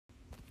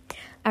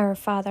Our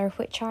Father,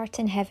 which art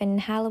in heaven,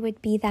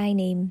 hallowed be thy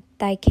name.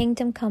 Thy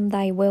kingdom come,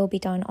 thy will be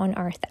done on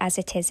earth as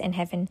it is in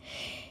heaven.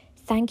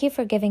 Thank you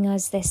for giving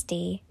us this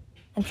day,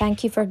 and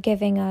thank you for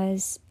giving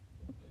us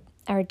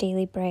our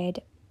daily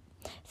bread.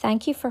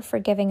 Thank you for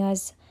forgiving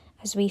us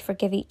as we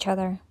forgive each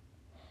other.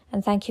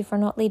 And thank you for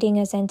not leading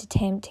us into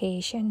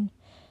temptation,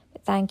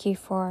 but thank you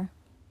for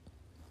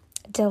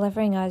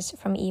delivering us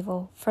from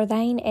evil. For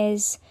thine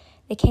is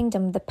the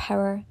kingdom, the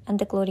power, and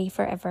the glory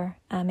forever.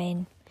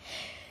 Amen.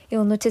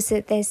 You'll notice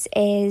that this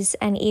is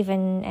an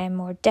even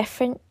more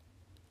different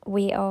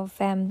way of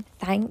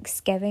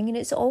thanksgiving, and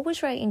it's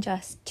always right and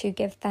just to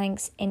give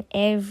thanks in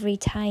every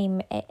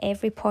time, at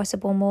every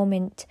possible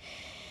moment.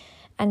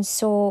 And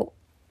so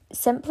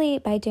simply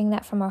by doing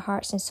that from our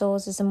hearts and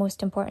souls is the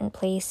most important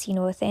place,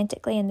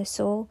 authentically in the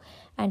soul,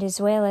 and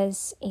as well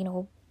as,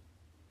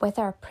 with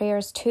our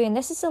prayers too. And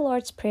this is the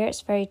Lord's Prayer.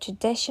 It's very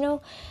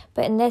traditional,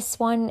 but in this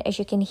one, as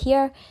you can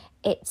hear,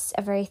 it's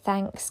a very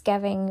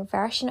thanksgiving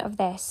version of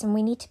this, and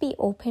we need to be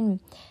open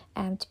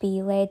to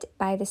be led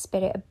by the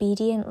Spirit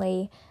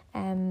obediently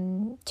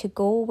to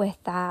go with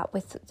that,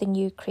 with the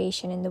new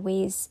creation and the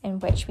ways in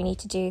which we need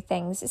to do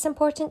things. It's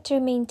important to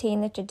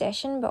maintain the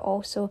tradition, but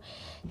also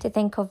to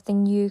think of the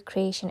new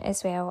creation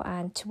as well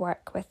and to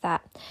work with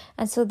that.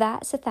 And so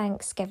that's a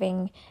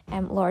Thanksgiving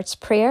Lord's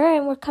Prayer,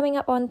 and we're coming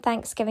up on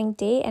Thanksgiving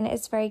Day, and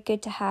it's very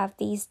good to have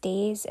these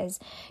days as,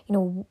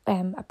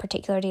 a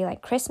particular day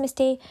like Christmas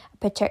Day, a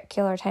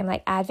particular time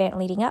like Advent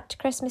leading up to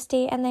Christmas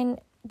Day, and then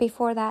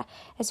before that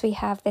as we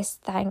have this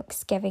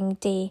Thanksgiving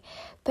Day.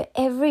 But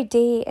every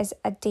day is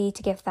a day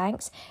to give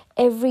thanks.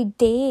 Every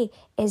day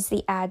is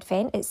the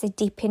Advent. It's the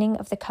deepening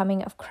of the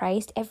coming of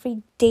Christ.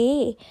 Every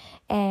day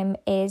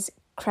is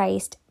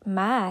Christ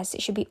Mass.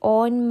 It should be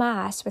en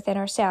masse within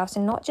ourselves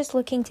and not just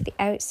looking to the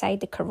outside,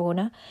 the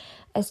corona,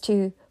 as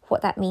to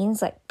what that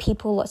means, like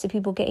lots of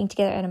people getting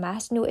together in a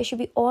mass. No, it should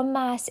be en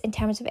masse in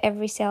terms of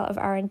every cell of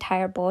our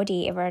entire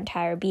body, of our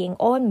entire being,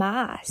 en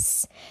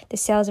masse. The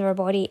cells of our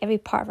body, every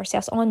part of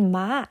ourselves, en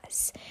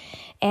masse,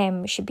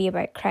 should be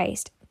about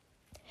Christ.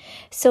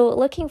 So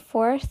looking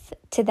forth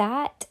to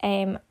that,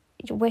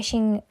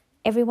 wishing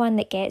everyone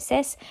that gets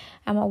this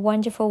a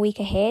wonderful week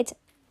ahead.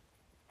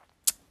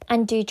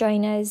 And do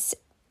join us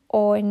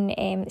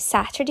on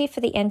Saturday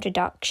for the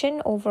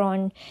introduction over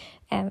on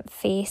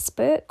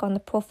Facebook, on the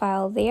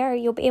profile there.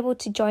 You'll be able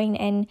to join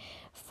in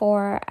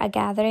for a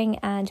gathering,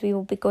 and we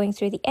will be going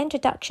through the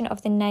introduction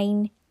of the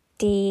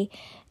 9-day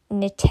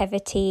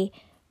Nativity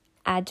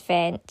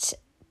Advent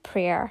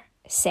prayer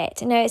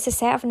set. Now, it's a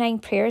set of 9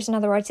 prayers. In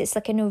other words, it's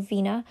like a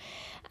novena,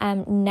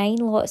 9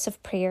 lots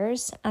of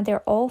prayers, and they're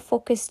all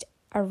focused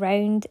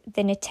around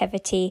the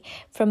Nativity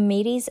from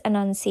Mary's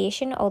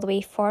Annunciation all the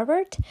way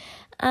forward.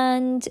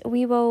 And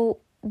we will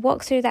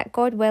walk through that,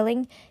 God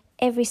willing,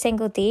 every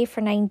single day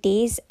for 9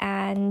 days,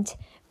 and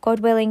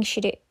God willing,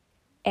 should it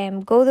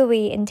go the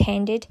way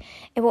intended,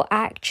 it will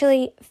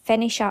actually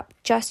finish up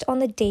just on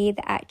the day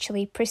that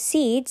actually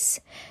precedes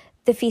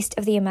the Feast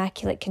of the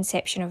Immaculate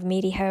Conception of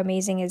Mary. How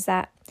amazing is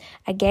that?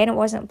 Again, it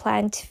wasn't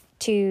planned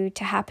to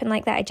happen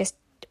like that. It just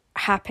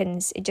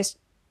happens. It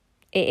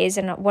is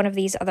one of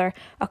these other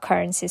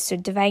occurrences. So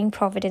divine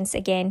providence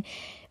again,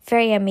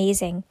 very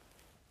amazing.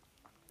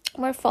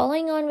 We're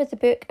following on with the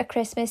book A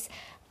Christmas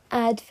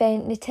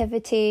Advent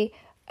Nativity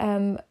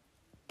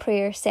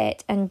prayer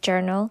set and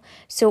journal.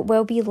 So it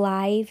will be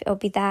live. It'll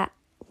be that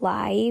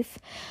live.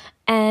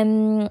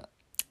 Don't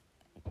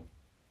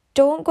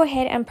go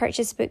ahead and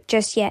purchase the book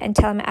just yet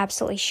until I'm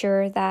absolutely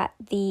sure that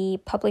the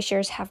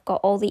publishers have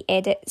got all the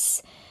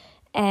edits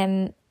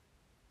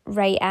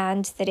right,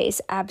 and that it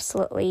is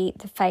absolutely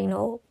the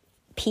final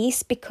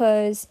piece,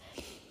 because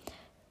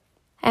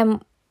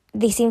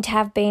they seem to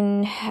have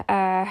been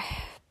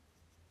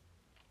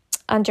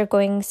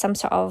undergoing some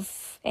sort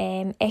of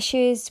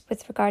issues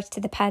with regards to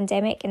the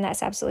pandemic, and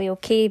that's absolutely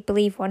okay.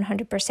 Believe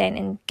 100%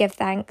 and give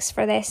thanks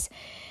for this,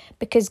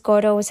 because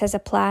God always has a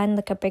plan,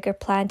 like a bigger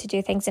plan to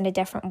do things in a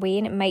different way,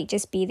 and it might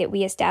just be that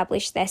we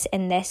establish this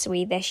in this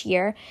way this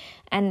year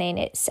and then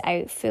it's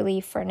out fully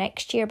for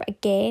next year. But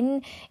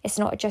again, it's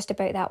not just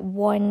about that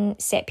one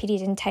set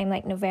period in time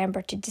like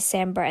November to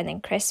December and then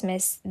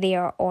Christmas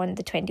there on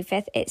the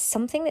 25th. It's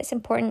something that's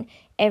important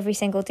every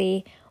single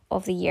day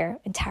of the year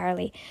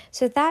entirely.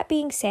 So that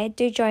being said,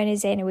 do join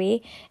us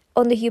anyway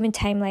on the Human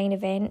Timeline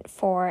event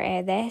for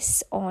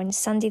this on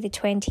Sunday the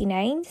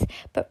 29th,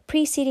 but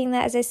preceding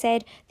that, as I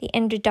said, the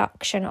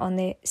introduction on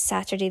the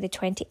Saturday the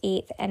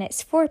 28th, and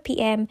it's 4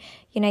 p.m.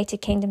 United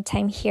Kingdom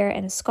time here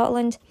in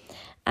Scotland,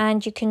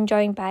 and you can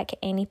join back at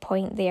any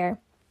point there.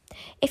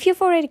 If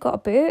you've already got a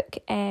book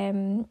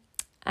and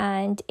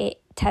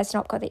it has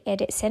not got the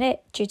edits in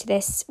it due to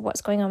this,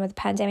 what's going on with the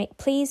pandemic,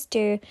 please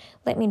do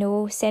let me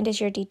know, send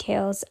us your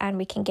details, and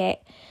we can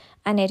get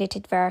an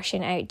edited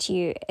version out to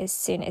you as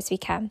soon as we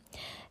can.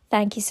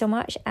 Thank you so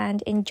much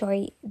and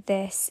enjoy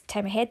this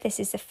time ahead. This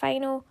is the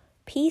final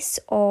piece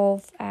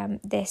of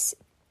this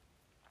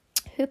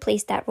Who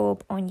Placed That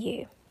Robe on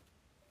You?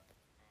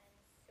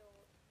 So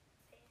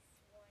this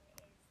one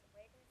is the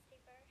Wednesday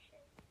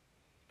version,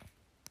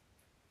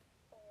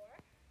 or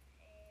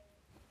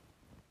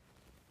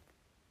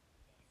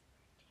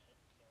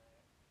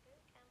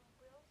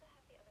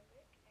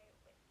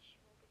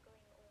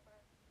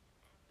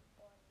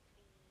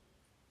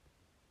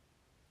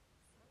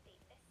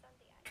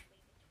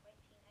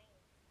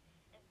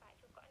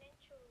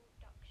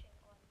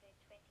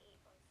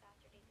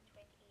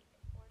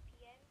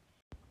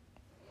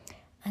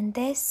And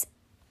this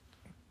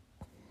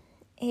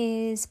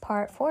is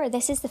part 4.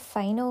 This is the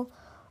final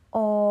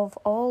of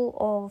all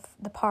of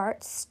the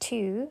parts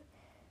to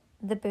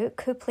the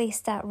book, Who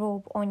Placed That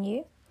Robe on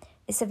You.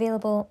 It's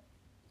available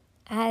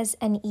as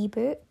an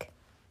ebook.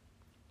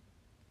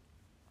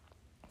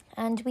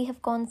 And we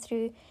have gone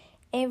through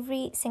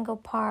every single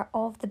part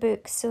of the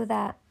book so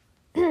that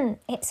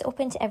it's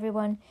open to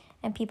everyone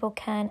and people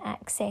can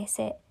access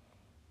it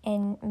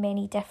in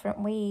many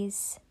different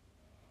ways.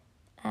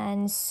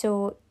 And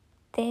so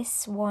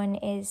this one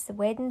is the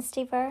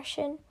Wednesday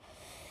version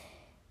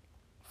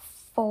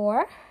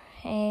for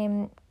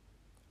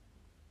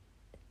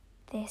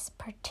this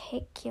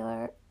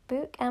particular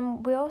book.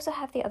 And we also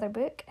have the other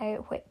book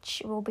out,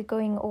 which we'll be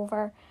going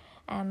over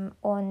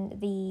on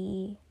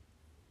the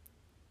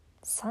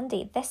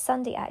this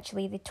Sunday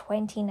actually, the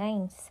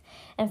 29th.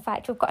 In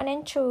fact, we've got an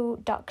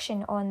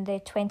introduction on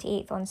the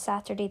 28th, on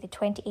Saturday the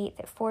 28th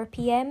at 4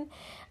 p.m.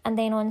 And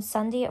then on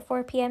Sunday at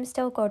 4 p.m,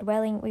 still, God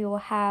willing, we will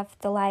have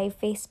the live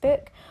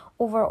Facebook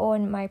over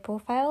on my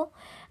profile.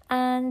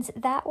 And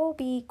that will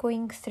be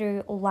going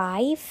through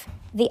live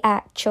the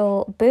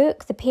actual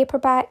book, the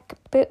paperback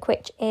book,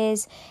 which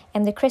is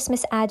the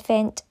Christmas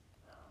Advent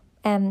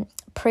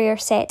prayer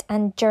set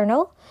and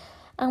journal.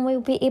 And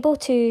we'll be able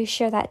to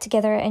share that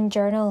together and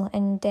journal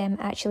and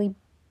actually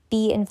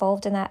be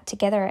involved in that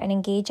together and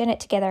engage in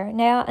it together.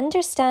 Now, I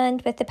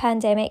understand with the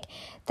pandemic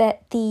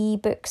that the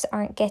books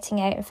aren't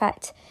getting out. In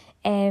fact,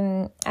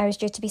 I was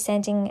due to be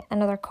sending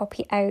another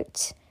copy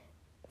out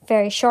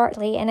very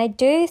shortly. And I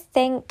do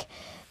think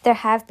there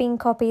have been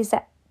copies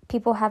that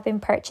people have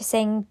been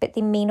purchasing, but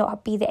they may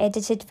not be the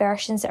edited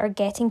versions that are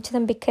getting to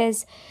them,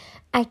 because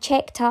I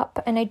checked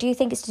up, and I do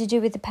think it's to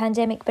do with the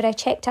pandemic, but I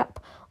checked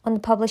up on the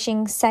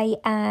publishing site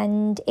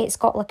and it's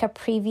got like a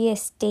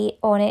previous date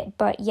on it,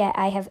 but yeah,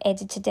 I have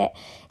edited it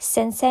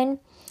since then,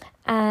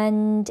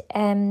 and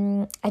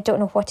I don't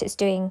know what it's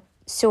doing.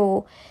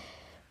 So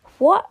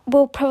what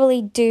we'll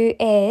probably do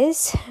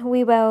is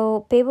we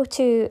will be able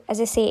to, as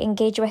I say,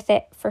 engage with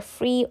it for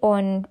free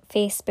on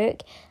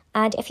Facebook.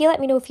 And if you let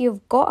me know if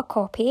you've got a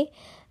copy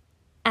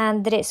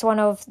and that it's one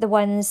of the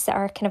ones that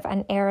are kind of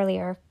an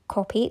earlier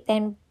copy,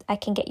 then I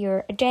can get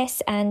your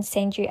address and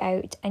send you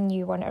out a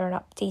new one or an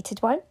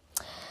updated one.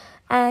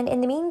 And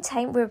in the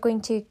meantime, we're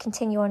going to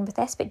continue on with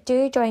this, but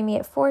do join me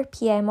at 4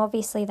 p.m.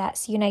 Obviously,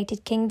 that's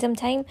United Kingdom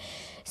time.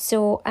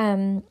 So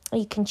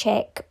you can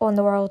check on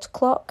the world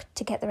clock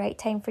to get the right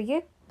time for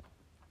you,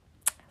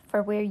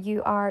 for where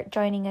you are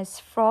joining us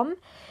from.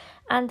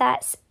 And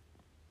that's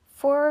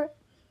 4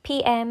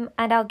 p.m.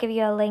 and I'll give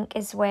you a link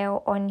as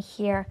well on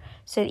here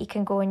so that you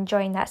can go and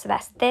join that. So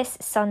that's this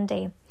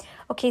Sunday.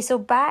 Okay, so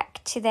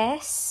back to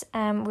this.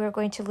 We're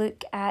going to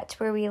look at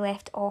where we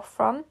left off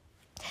from.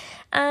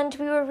 And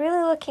we were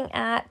really looking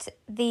at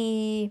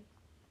the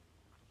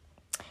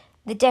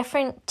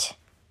different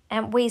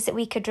ways that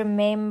we could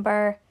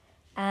remember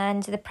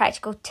and the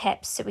practical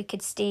tips that we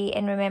could stay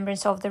in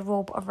remembrance of the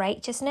robe of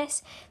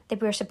righteousness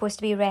that we were supposed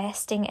to be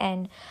resting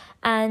in.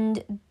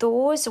 And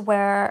those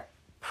were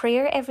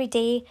prayer every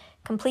day,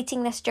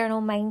 completing this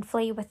journal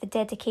mindfully with the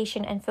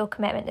dedication and full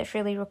commitment that's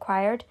really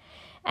required.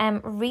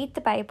 Read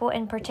the Bible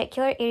in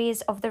particular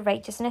areas of the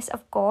righteousness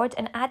of God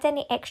and add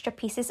any extra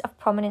pieces of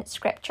prominent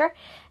scripture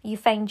you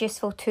find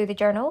useful to the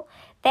journal.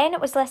 Then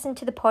it was listen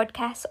to the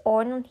podcasts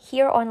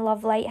here on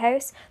Love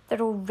Lighthouse.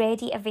 They're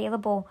already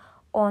available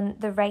on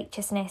the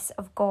righteousness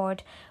of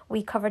God.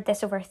 We covered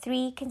this over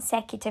 3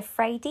 consecutive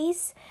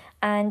Fridays,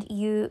 and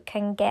you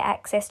can get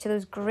access to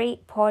those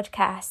great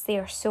podcasts. They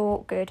are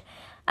so good.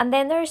 And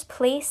then there's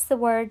place the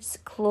words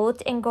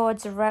clothed in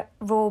God's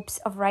robes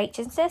of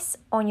righteousness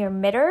on your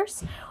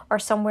mirrors or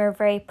somewhere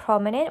very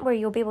prominent where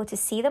you'll be able to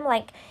see them,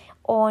 like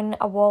on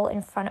a wall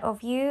in front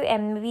of you.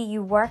 And maybe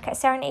you work at a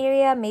certain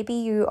area, maybe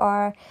you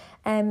are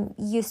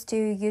used to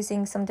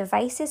using some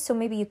devices, so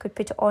maybe you could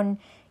put it on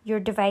your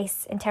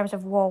device in terms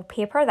of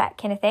wallpaper, that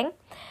kind of thing.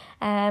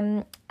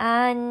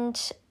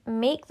 And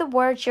make the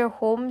words your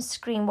home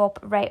screen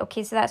wallpaper. Right,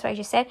 okay, so that's what I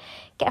just said.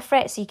 Get a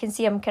friend, so you can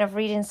see I'm kind of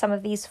reading some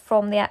of these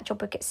from the actual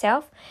book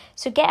itself.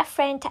 So get a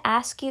friend to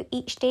ask you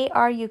each day,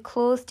 are you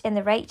clothed in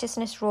the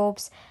righteousness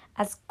robes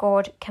as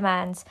God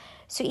commands?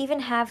 So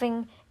even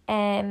having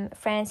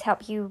friends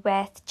help you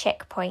with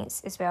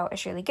checkpoints as well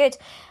is really good.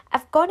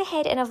 I've gone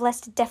ahead and I've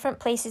listed different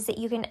places that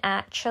you can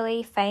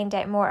actually find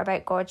out more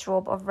about God's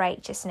robe of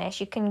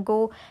righteousness. You can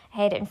go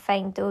ahead and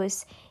find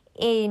those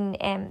in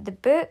the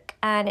book,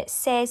 and it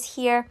says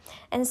here,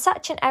 in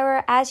such an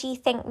hour as ye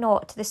think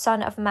not, the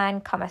Son of Man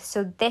cometh.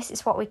 So this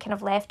is what we kind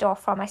of left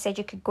off from. I said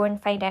you could go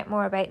and find out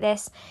more about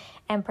this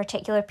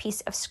particular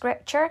piece of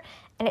scripture,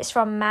 and it's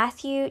from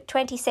Matthew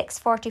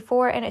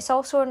 26:44, and it's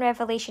also in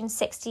Revelation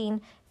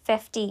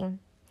 16:15.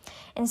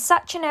 In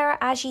such an hour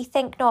as ye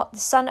think not, the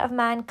Son of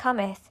Man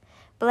cometh.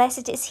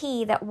 Blessed is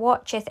he that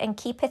watcheth and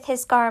keepeth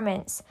his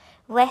garments,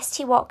 lest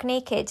he walk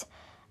naked,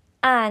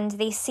 and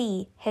they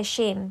see his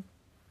shame.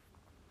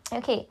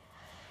 Okay,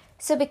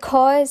 so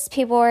because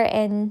people are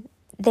in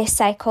this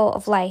cycle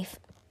of life,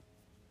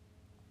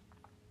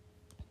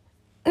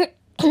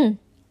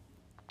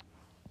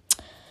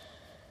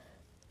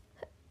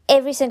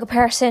 every single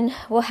person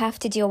will have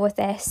to deal with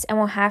this and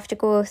will have to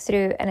go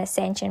through an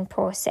ascension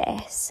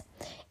process.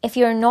 If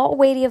you're not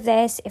wary of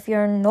this, if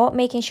you're not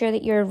making sure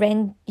that you're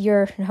rending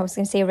your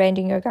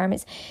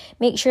garments,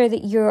 make sure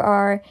that you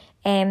are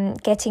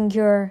getting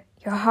your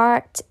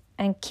heart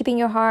and keeping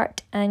your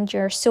heart and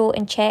your soul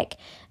in check.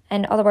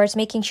 In other words,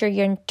 making sure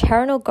your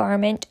internal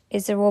garment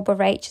is the robe of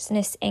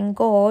righteousness in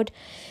God.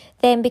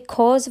 Then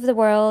because of the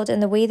world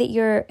and the way that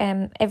you're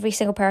every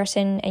single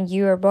person and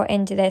you are brought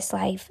into this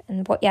life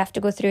and what you have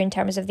to go through in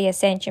terms of the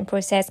ascension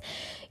process,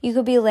 you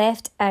could be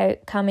left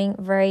out coming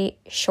very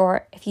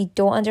short if you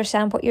don't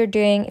understand what you're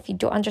doing, if you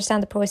don't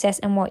understand the process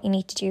and what you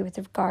need to do with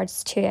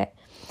regards to it.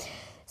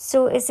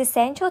 So it's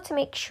essential to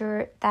make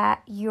sure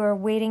that you're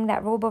wearing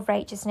that robe of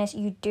righteousness.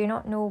 You do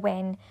not know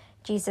when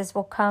Jesus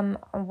will come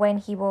and when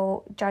he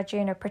will judge you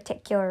in a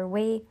particular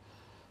way.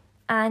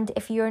 And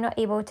if you're not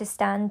able to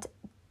stand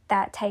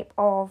that type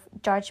of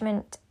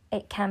judgment,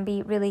 it can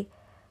be really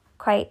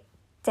quite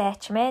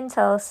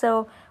detrimental.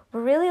 So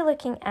we're really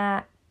looking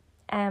at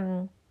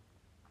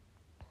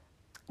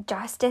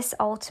justice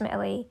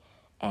ultimately,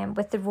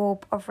 with the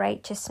robe of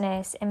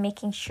righteousness and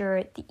making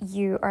sure that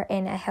you are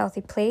in a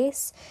healthy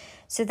place.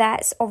 So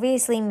that's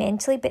obviously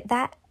mentally, but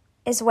that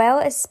as well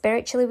as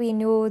spiritually, we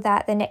know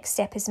that the next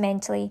step is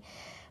mentally.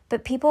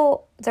 But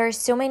there's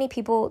so many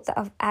people that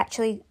have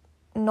actually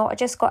not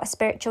just got a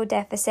spiritual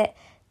deficit,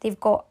 they've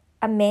got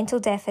a mental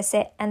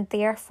deficit, and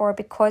therefore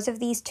because of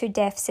these two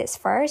deficits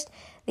first,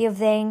 they have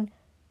then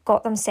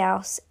got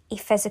themselves a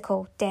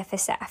physical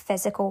deficit, a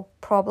physical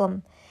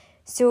problem.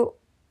 So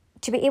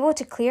to be able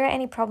to clear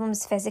any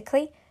problems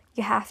physically,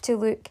 you have to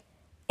look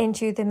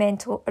into the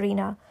mental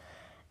arena.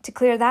 To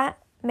clear that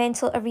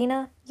mental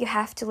arena, you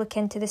have to look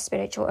into the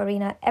spiritual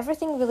arena.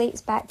 Everything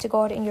relates back to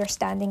God and your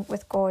standing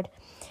with God.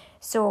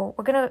 So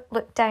we're going to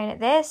look down at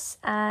this,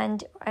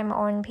 and I'm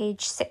on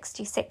page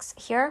 66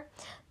 here.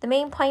 The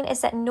main point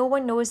is that no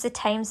one knows the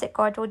times that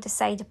God will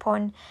decide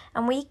upon,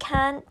 and we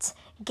can't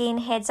gain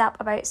heads up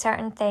about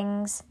certain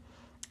things,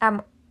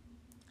 and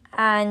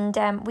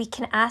we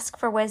can ask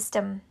for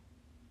wisdom.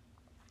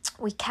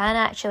 We can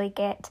actually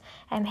get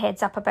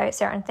heads up about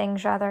certain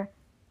things, rather.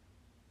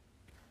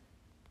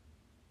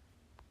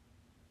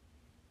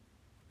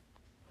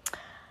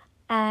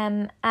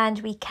 And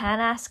we can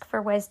ask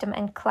for wisdom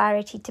and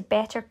clarity to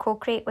better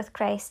co-create with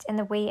Christ in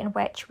the way in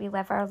which we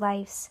live our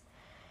lives.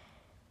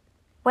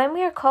 When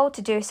we are called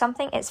to do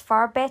something, it's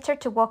far better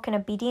to walk in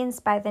obedience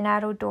by the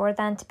narrow door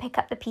than to pick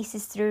up the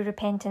pieces through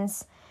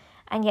repentance.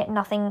 And yet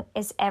nothing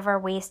is ever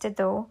wasted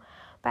though.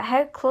 But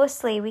how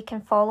closely we can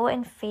follow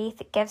in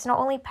faith gives not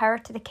only power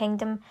to the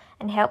kingdom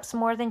and helps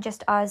more than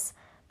just us,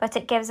 but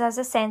it gives us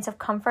a sense of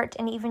comfort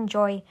and even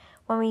joy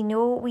when we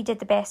know we did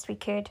the best we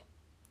could.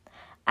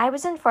 I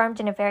was informed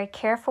in a very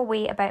careful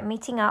way about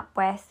meeting up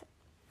with...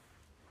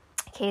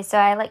 Okay, so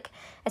I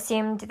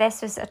assumed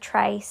this was a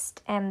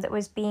tryst that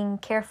was being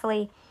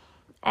carefully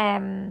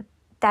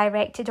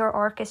directed or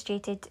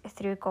orchestrated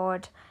through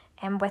God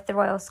with the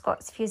Royal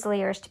Scots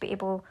Fusiliers to be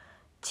able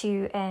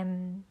to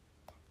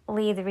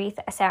lay the wreath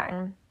at a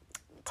certain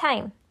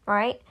time,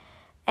 right?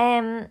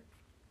 And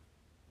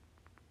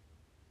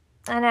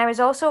I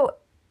was also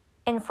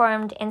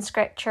informed in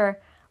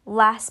scripture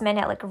last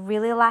minute,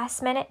 really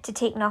last minute, to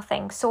take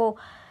nothing. So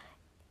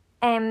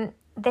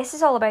this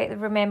is all about the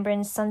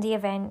Remembrance Sunday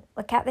event.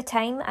 At the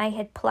time, I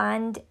had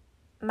planned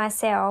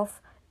myself,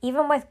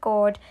 even with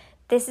God,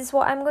 this is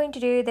what I'm going to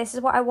do, this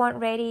is what I want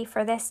ready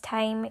for this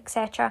time,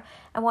 etc.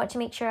 I want to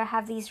make sure I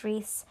have these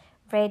wreaths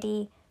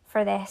ready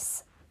for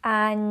this.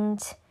 And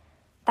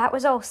that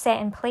was all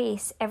set in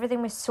place.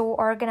 Everything was so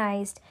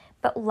organised.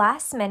 But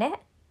last minute,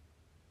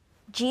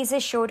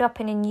 Jesus showed up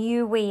in a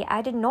new way.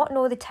 I did not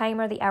know the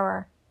time or the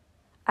hour.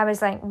 I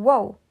was like,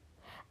 whoa.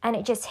 And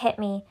it just hit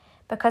me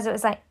because it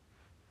was like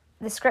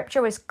the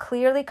scripture was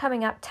clearly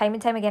coming up time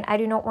and time again. I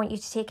do not want you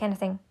to take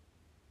anything.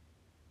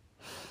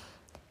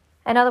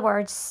 In other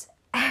words,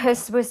 I was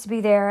supposed to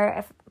be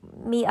there,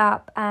 meet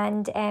up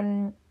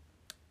and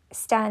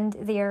stand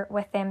there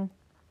with them,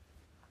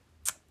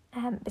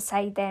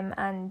 beside them,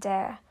 and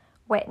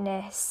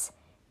witness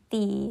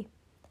the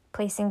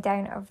placing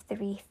down of the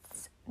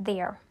wreaths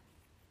there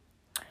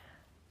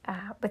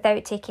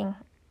without taking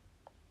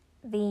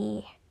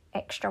the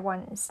extra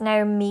ones.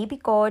 Now, maybe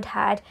God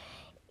had,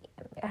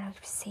 I would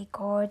say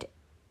God,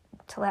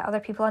 to let other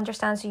people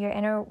understand, so your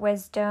inner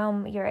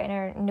wisdom, your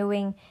inner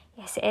knowing,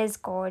 yes, it is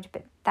God,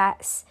 but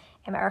that's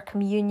our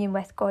communion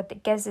with God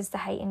that gives us the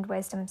heightened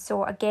wisdom.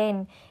 So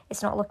again,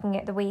 it's not looking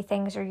at the way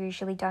things are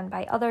usually done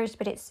by others,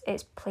 but it's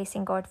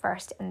placing God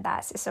first, and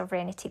that's the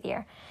sovereignty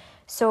there.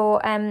 So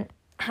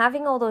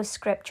having all those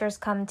scriptures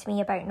come to me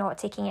about not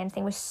taking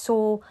anything was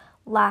so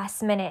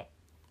last minute,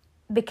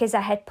 because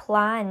I had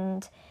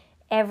planned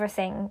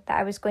everything that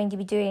I was going to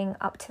be doing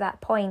up to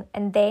that point,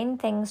 and then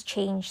things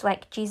changed.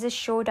 Jesus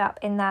showed up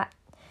in that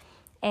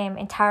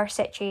entire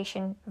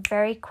situation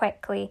very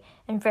quickly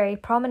and very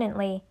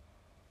prominently.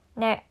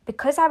 Now,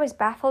 because I was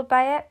baffled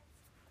by it,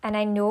 and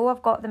I know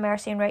I've got the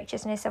mercy and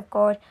righteousness of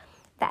God,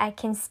 that I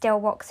can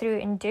still walk through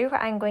and do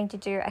what I'm going to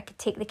do. I could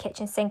take the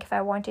kitchen sink if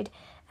I wanted,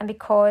 and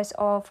because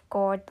of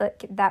God,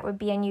 like, that would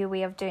be a new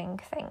way of doing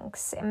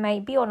things. It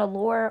might be on a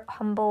lower,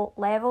 humble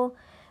level,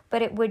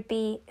 but it would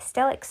be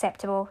still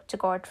acceptable to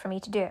God for me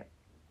to do it.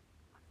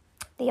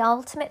 The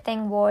ultimate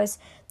thing was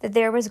that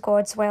there was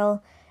God's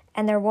will,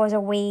 and there was a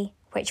way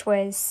which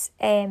was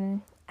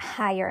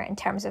higher in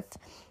terms of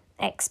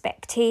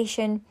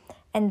expectation,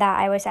 and that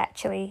I was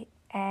actually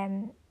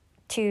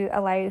to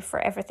allow for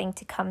everything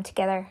to come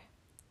together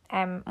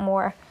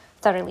more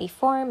thoroughly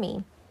for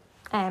me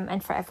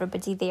and for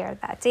everybody there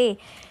that day.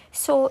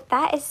 So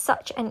that is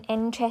such an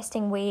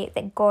interesting way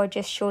that God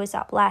just shows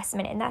up last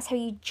minute, and that's how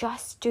you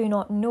just do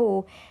not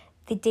know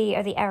the day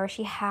or the hour.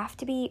 So you have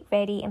to be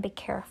ready and be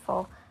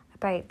careful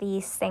about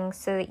these things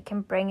so that you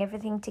can bring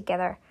everything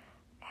together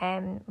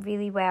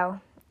really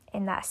well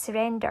in that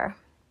surrender.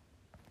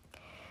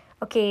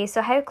 Okay,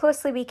 so how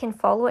closely we can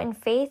follow in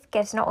faith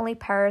gives not only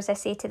power, as I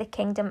say, to the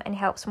kingdom and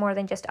helps more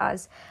than just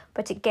us,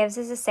 but it gives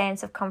us a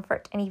sense of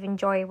comfort and even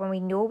joy when we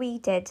know we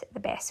did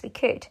the best we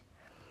could.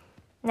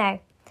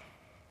 Now,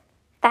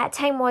 that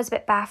time was a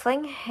bit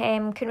baffling.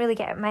 Couldn't really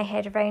get my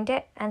head around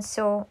it, and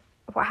so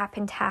what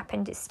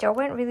happened. It still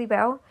went really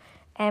well,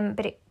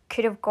 but it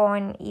could have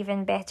gone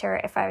even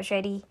better if I was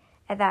ready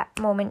at that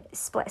moment,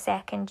 split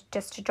second,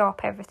 just to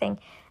drop everything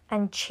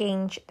and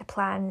change the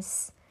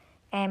plans.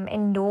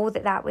 And know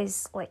that that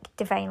was like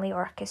divinely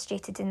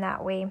orchestrated in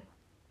that way.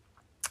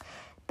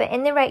 But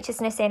in the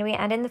righteousness anyway,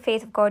 and in the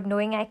faith of God,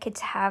 knowing I could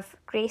have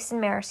grace and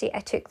mercy,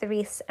 I took the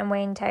wreaths and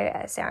went out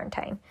at a certain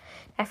time.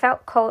 I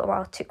felt called,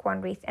 I took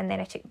one wreath and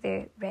then I took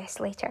the rest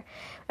later.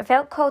 I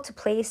felt called to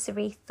place the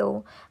wreath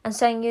though, and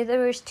so I knew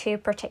there was 2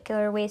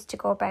 particular ways to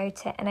go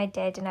about it, and I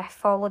did, and I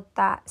followed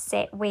that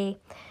set way.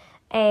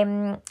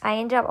 I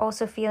ended up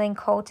also feeling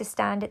called to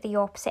stand at the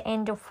opposite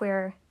end of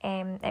where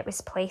it was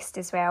placed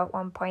as well at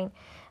one point.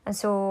 And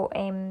so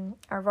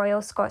our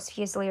Royal Scots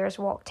Fusiliers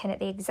walked in at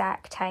the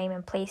exact time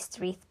and placed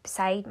the wreath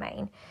beside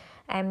mine.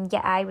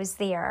 Yet I was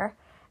there.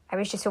 I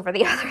was just over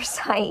the other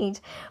side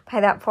by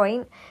that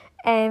point.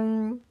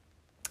 In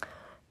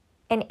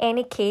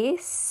any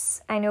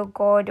case, I know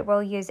God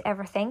will use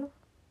everything.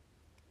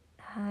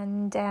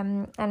 And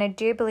I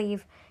do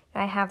believe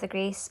I have the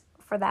grace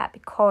for that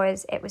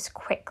because it was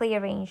quickly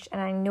arranged,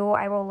 and I know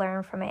I will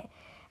learn from it.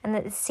 And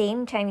at the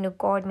same time,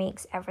 God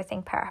makes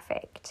everything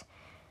perfect.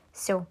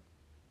 So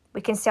we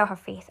can still have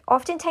faith.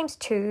 Oftentimes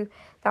too,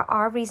 there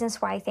are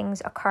reasons why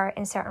things occur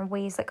in certain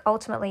ways. Like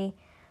ultimately,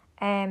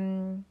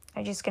 I'm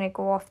just going to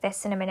go off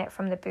this in a minute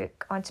from the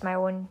book onto my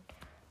own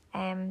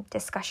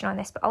discussion on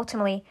this. But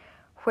ultimately,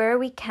 where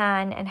we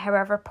can and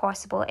however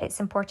possible,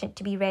 it's important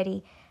to be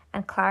ready,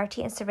 and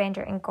clarity and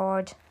surrender in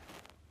God's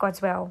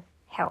will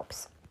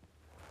helps.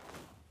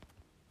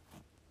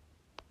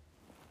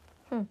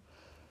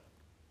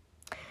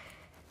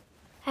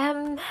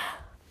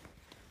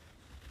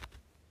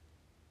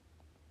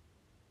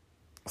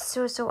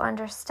 So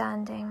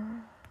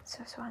understanding.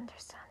 So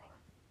understanding.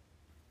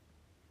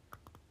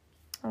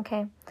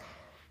 Okay.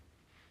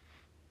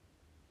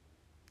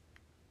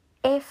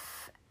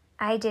 If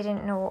I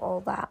didn't know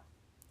all that,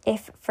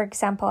 if, for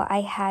example,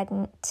 I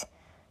hadn't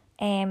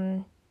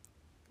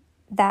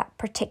that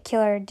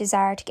particular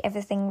desire to get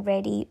everything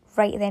ready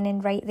right then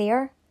and right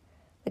there,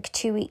 like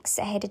 2 weeks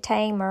ahead of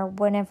time or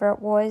whenever it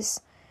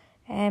was,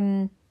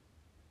 I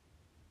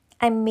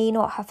may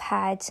not have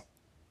had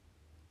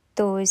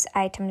those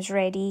items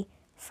ready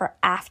for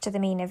after the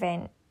main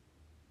event.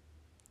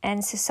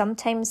 And so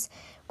sometimes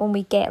when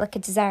we get like a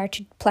desire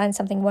to plan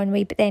something one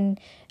way, but then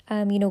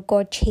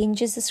God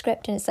changes the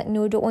script and it's like,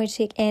 no, I don't want you to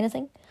take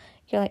anything.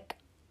 You're like,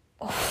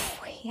 oh,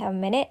 wait a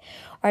minute,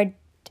 or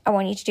I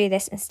want you to do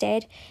this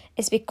instead.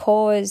 It's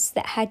because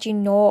that had you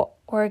not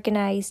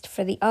organised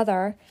for the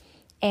other,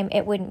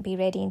 it wouldn't be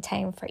ready in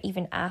time for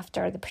even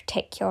after the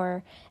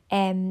particular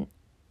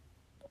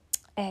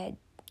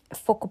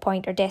focal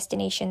point or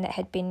destination that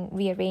had been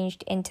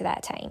rearranged into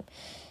that time.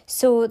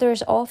 So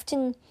there's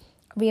often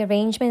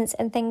rearrangements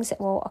and things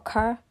that will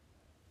occur,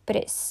 but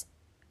it's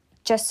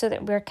just so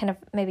that we're kind of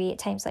maybe at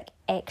times like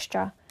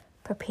extra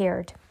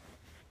prepared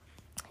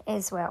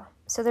as well.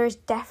 So there's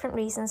different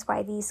reasons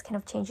why these kind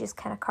of changes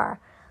can occur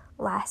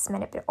last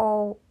minute, but it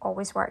all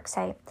always works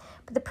out.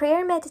 But the prayer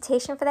and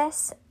meditation for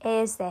this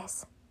is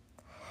this.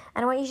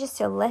 And I want you just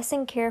to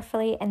listen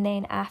carefully, and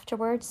then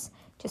afterwards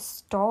just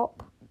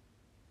stop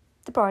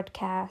the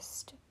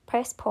broadcast,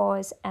 press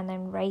pause, and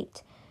then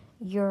write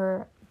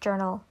your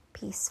journal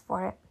piece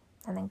for it,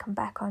 and then come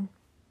back on.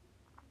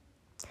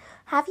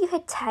 Have you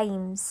had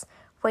times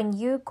when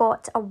you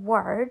got a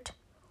word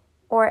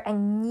or a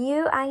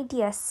new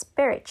idea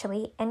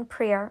spiritually in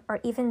prayer or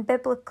even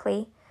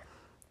biblically,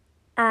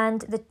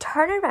 and the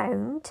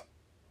turnaround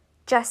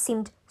just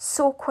seemed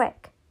so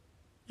quick?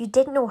 You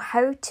didn't know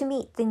how to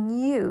meet the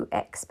new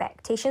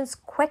expectations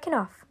quick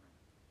enough.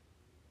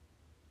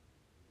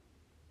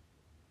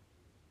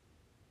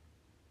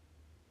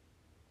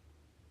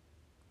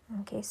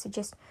 Okay, so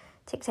just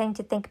take time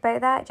to think about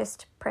that.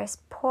 Just press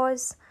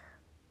pause.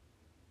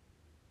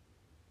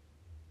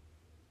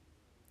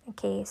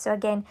 Okay, so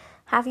again,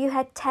 have you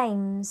had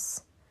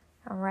times?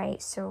 All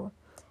right, so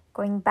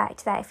going back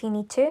to that if you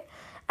need to.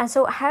 And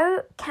so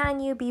how can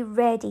you be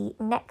ready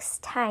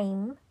next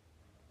time,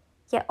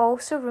 yet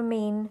also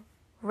remain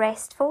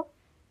restful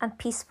and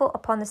peaceful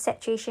upon the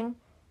situation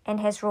in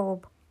his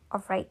robe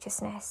of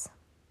righteousness?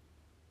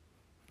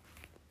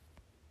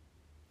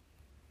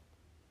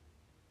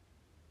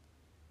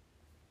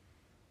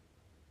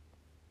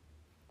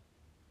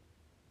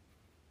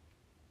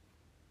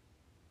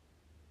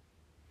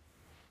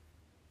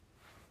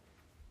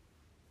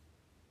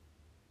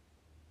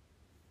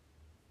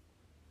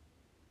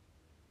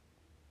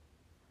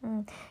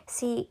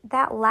 See,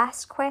 that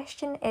last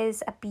question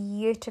is a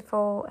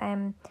beautiful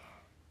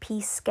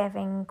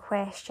peace-giving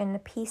question. The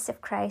peace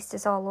of Christ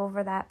is all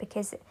over that,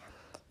 because,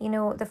 you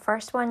know, the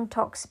first one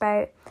talks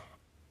about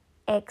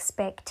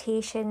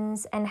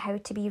expectations and how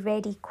to be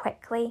ready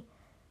quickly.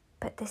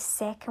 But the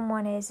second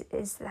one is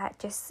that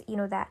just, you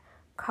know, that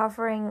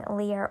covering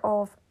layer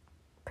of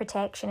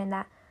protection, and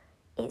that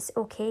it's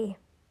okay.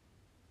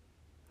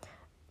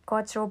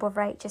 God's robe of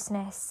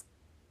righteousness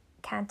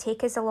can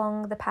take us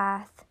along the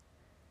path,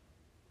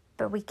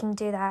 but we can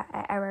do that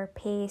at our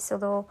pace.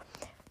 Although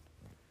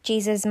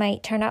Jesus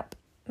might turn up,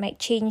 might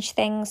change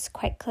things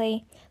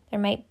quickly, there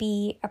might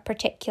be a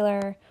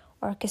particular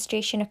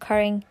orchestration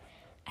occurring,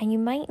 and you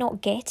might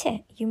not get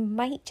it. You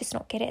might just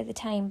not get it at the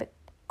time, but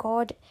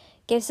God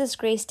gives us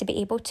grace to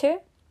be able to,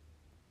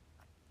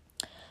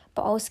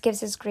 but also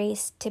gives us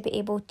grace to be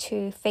able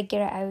to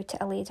figure it out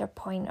at a later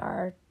point,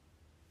 or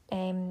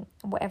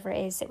whatever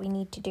it is that we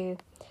need to do.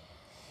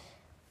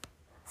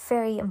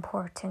 Very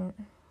important.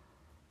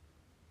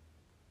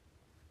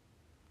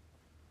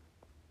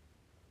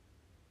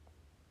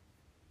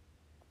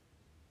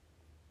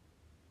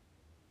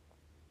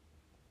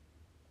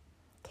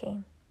 Okay.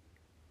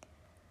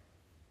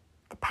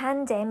 The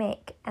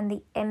pandemic and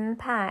the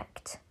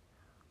impact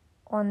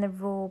on the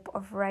robe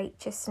of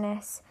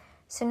righteousness.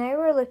 So now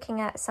we're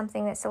looking at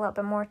something that's a little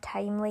bit more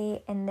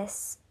timely in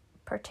this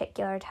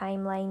particular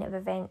timeline of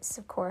events.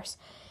 Of course,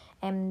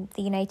 the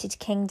United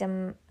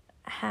Kingdom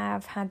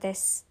have had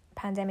this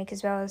pandemic,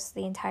 as well as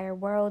the entire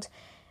world,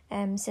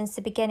 since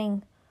the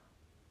beginning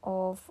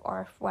of,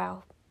 or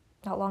well,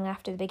 not long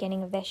after the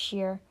beginning of this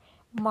year,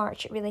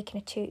 March, it really kind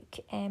of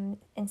took and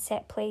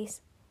set place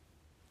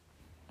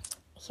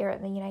here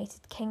in the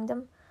United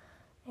Kingdom.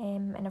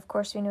 And of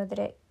course we know that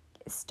it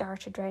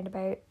started around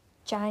about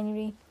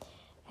January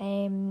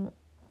in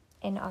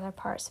other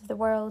parts of the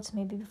world,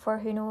 maybe before,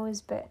 who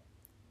knows, but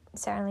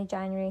certainly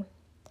January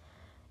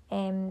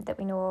that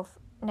we know of.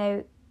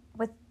 Now,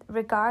 with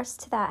regards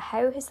to that,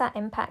 how has that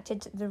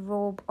impacted the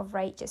robe of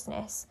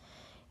righteousness?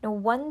 Now,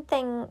 one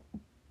thing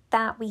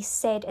that we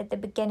said at the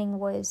beginning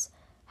was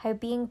how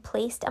being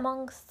placed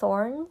among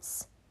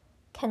thorns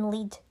can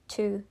lead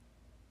to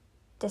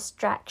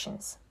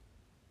distractions.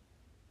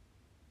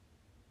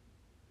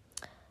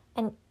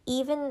 And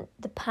even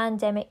the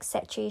pandemic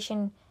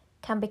situation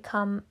can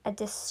become a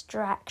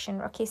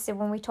distraction. Okay, so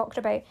when we talked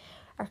about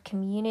our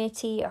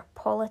community or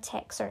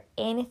politics or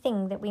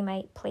anything that we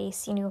might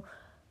place, you know,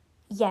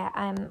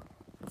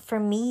 for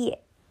me,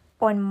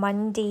 on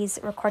Monday's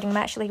recording, I'm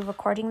actually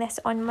recording this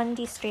on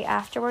Monday straight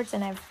afterwards,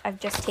 and I've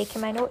just taken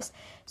my notes.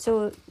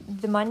 So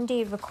the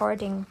Monday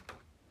recording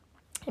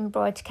and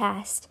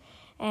broadcast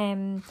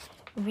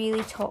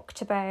really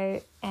talked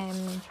about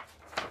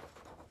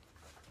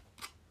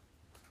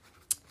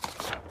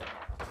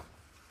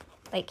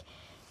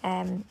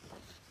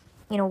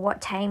you know,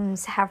 what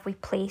times have we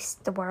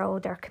placed the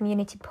world or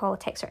community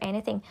politics or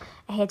anything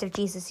ahead of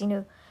Jesus, you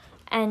know.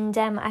 And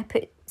I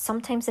put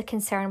sometimes the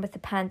concern with the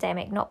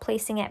pandemic, not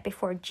placing it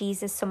before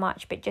Jesus so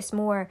much, but just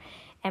more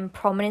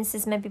prominence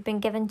has maybe been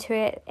given to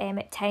it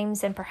at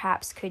times, and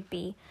perhaps could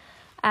be.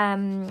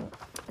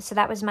 So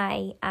that was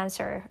my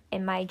answer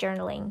in my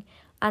journaling.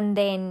 And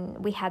then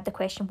we had the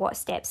question, what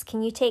steps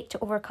can you take to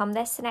overcome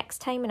this the next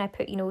time? And I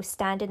put, you know,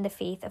 stand in the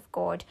faith of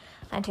God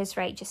and his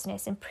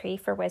righteousness and pray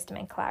for wisdom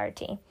and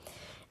clarity,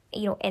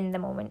 you know, in the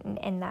moment and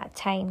in that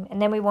time. And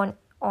then we went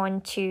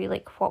on to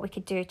like what we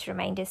could do to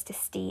remind us to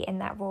stay in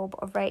that robe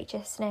of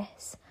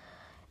righteousness.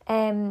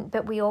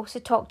 But we also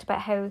talked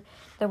about how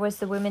there was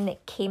the woman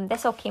that came,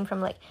 this all came from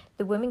like,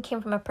 the woman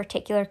came from a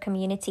particular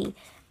community,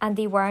 and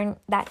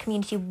that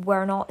community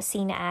were not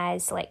seen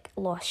as like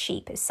lost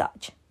sheep as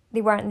such. They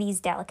weren't these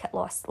delicate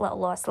little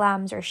lost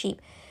lambs or sheep.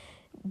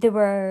 They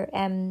were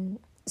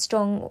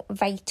strong,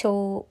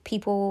 vital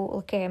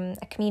people, like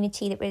a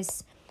community that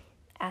was,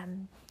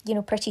 you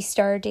know, pretty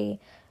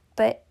sturdy.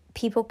 But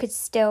people could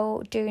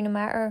still do, no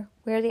matter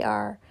where they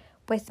are,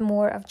 with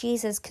more of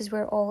Jesus, because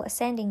we're all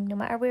ascending no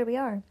matter where we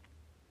are.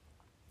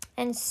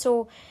 And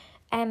so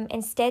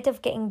instead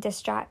of getting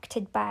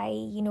distracted by,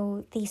 you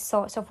know, these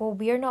thoughts of, well,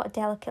 we're not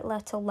delicate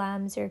little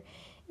lambs, or,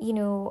 you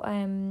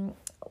know,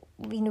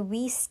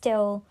 we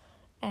still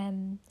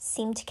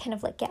seem to kind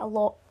of like get a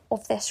lot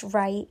of this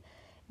right,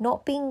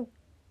 not being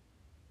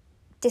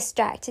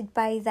distracted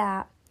by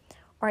that,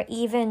 or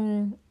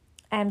even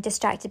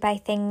distracted by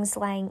things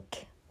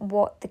like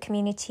what the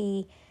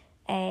community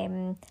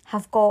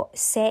have got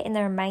set in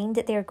their mind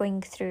that they're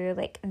going through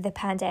like the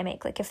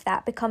pandemic, like if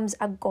that becomes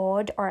a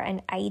god or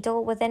an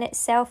idol within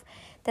itself,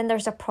 then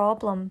there's a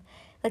problem.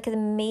 Like the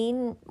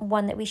main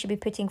one that we should be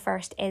putting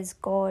first is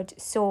God.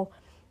 So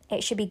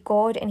it should be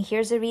God, and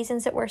here's the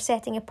reasons that we're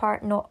setting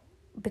apart, not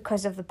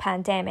because of the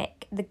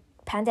pandemic. The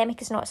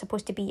pandemic is not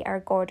supposed to be our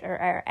God or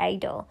our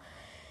idol.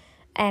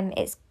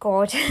 It's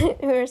God who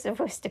we're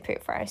supposed to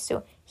put first.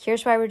 So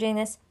here's why we're doing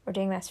this. We're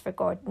doing this for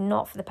God,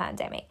 not for the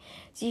pandemic.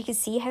 So you can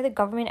see how the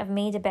government have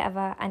made a bit of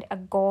a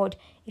God,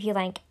 if you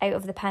like, out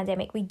of the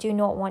pandemic. We do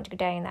not want to go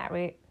down that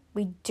route.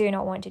 We do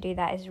not want to do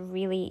that. It's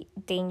really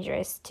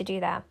dangerous to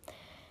do that.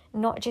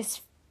 Not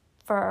just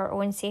for our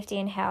own safety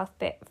and health,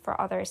 but for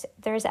others.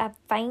 There's a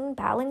fine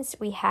balance.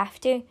 We have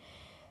to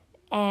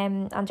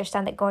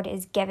understand that God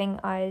is giving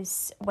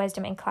us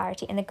wisdom and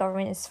clarity, and the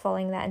government is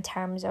following that in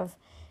terms of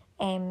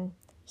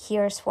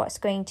here's what's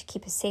going to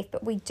keep us safe.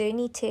 But we do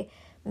need to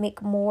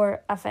make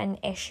more of an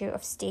issue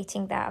of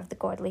stating that of the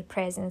godly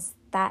presence.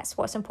 That's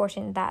what's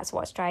important. That's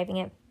what's driving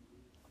it,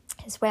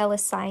 as well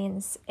as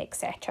science,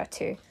 etc.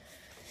 too.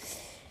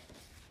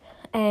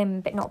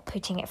 But not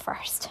putting it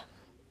first.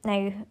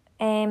 Now,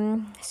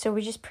 so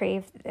we just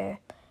pray that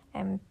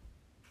the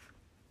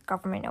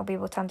government will be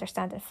able to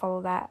understand and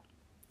follow that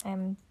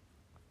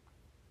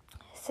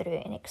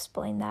through and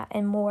explain that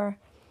in more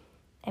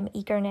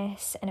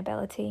eagerness and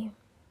ability.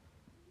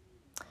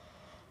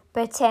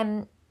 But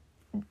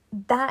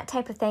that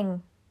type of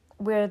thing,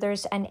 where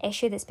there's an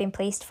issue that's been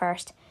placed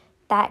first,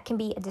 that can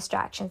be a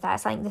distraction.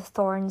 That's like the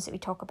thorns that we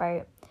talk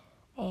about,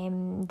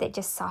 that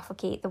just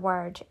suffocate the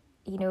word.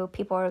 You know,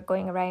 people are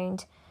going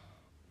around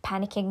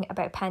panicking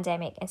about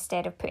pandemic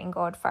instead of putting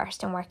God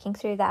first and working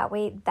through that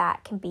way.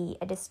 That can be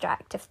a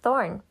distractive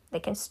thorn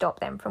that can stop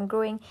them from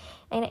growing,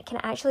 and it can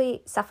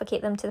actually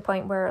suffocate them to the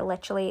point where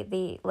literally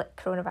the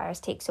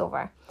coronavirus takes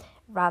over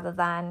rather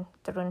than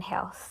their own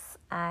health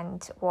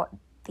and what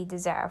they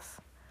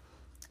deserve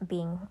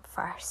being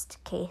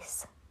first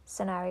case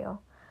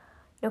scenario.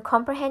 You know,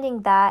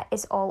 comprehending that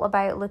is all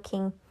about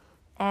looking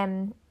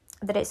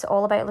that it's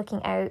all about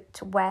looking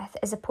out with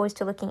as opposed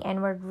to looking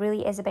inward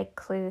really is a big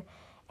clue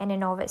in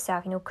and of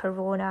itself. You know,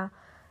 corona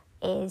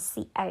is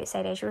the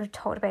outside edge. We've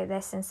talked about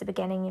this since the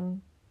beginning,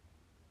 and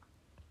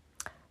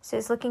so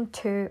it's looking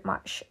too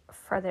much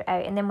further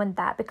out. And then when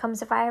that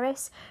becomes a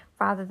virus,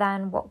 rather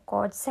than what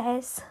God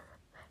says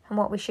and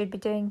what we should be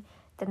doing,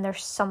 then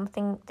there's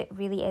something that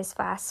really is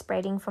fast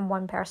spreading from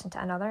one person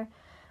to another.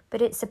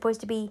 But it's supposed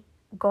to be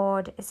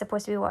God. It's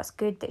supposed to be what's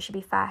good that should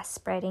be fast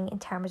spreading in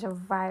terms of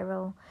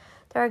viral.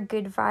 There are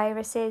good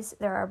viruses.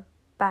 There are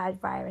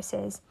bad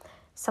viruses.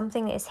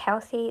 Something that is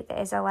healthy, that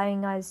is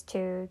allowing us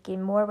to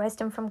gain more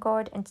wisdom from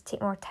God and to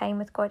take more time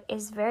with God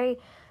is very,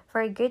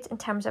 very good in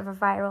terms of a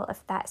viral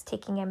if that's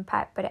taking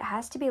impact. But it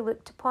has to be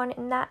looked upon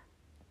in that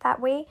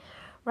way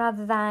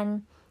rather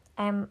than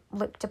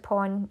looked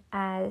upon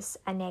as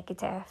a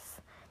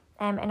negative.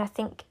 And I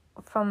think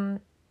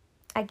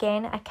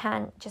again, I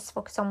can't just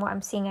focus on what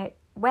I'm seeing out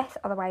with,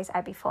 otherwise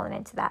I'd be falling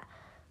into that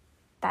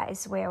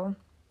as well.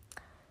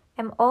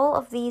 All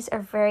of these are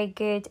very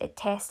good at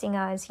testing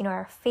us, you know,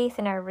 our faith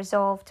and our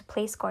resolve to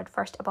place God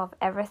first above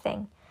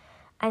everything,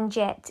 and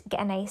yet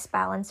get a nice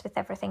balance with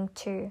everything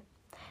too.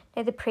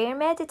 Now, the prayer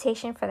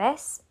meditation for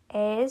this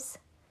is,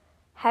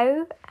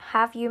 how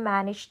have you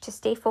managed to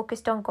stay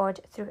focused on God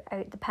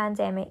throughout the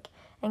pandemic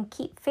and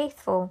keep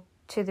faithful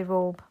to the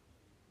robe?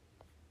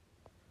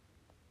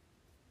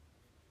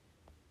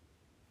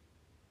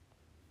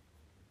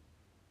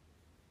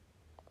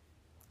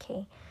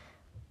 Okay.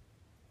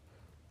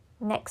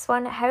 Next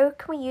one, how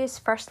can we use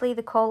firstly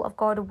the call of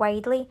God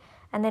widely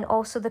and then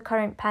also the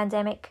current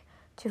pandemic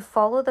to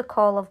follow the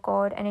call of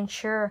God and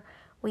ensure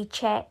we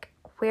check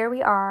where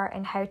we are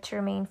and how to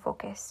remain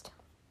focused?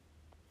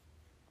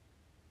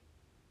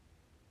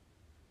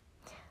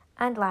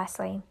 And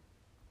lastly,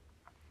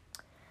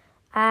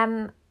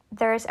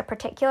 there's a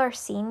particular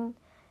scene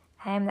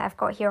that I've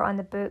got here on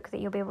the book that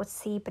you'll be able to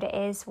see, but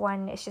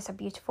it's just a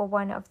beautiful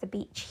one of the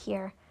beach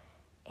here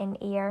in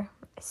Ayr.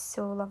 It's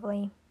so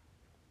lovely.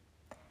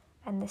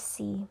 And the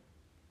sea,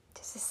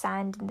 just the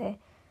sand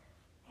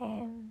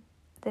and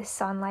the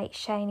sunlight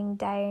shining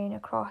down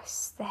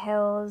across the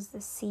hills,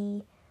 the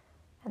sea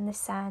and the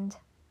sand.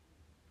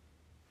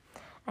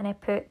 And I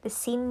put this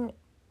scene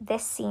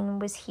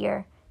was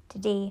here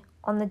today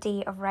on the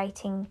day of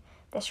writing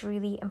this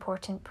really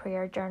important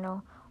prayer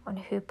journal on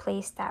who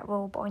placed that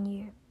robe on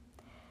you.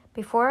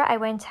 Before I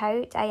went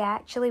out, I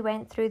actually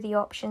went through the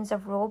options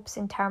of robes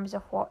in terms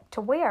of what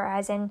to wear,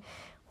 as in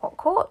what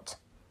coat.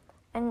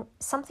 And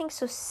something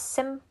so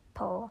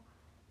simple,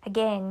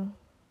 again,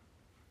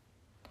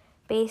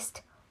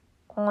 based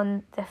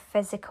on the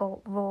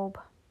physical robe.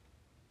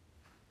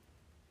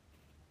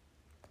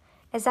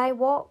 As I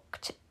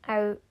walked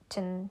out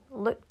and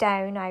looked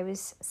down, I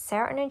was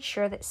certain and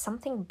sure that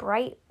something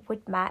bright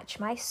would match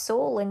my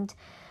soul and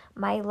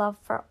my love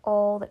for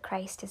all that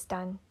Christ has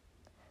done.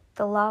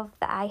 The love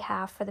that I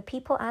have for the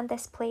people and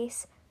this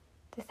place,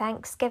 the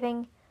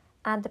thanksgiving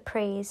and the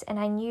praise, and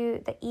I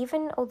knew that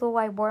even although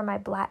I wore my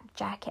black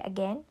jacket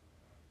again,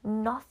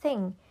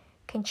 nothing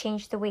can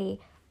change the way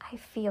I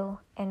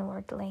feel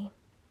inwardly.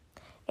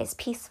 It's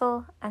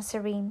peaceful and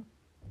serene,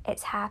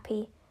 it's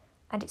happy,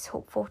 and it's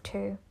hopeful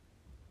too.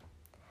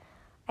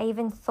 I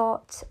even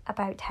thought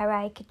about how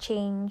I could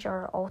change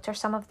or alter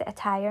some of the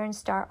attire and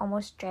start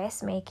almost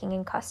dressmaking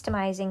and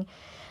customizing.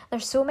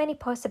 There's so many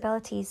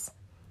possibilities,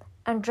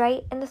 and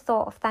right in the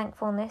thought of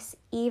thankfulness,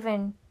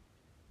 even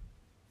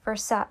for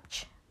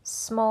such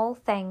small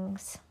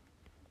things,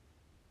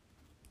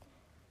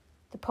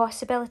 the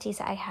possibilities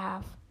that I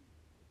have,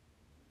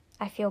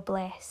 I feel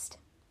blessed.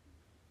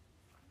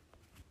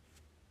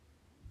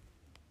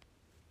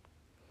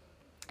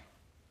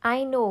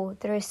 I know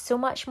there is so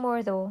much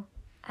more though,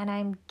 and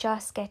I'm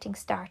just getting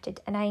started,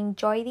 and I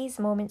enjoy these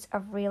moments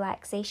of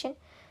relaxation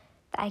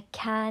that I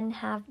can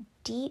have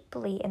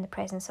deeply in the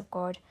presence of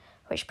God,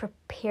 which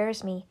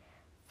prepares me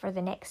for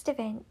the next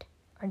event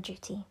or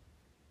duty.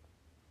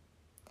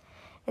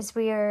 As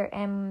we're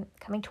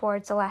coming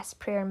towards the last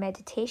prayer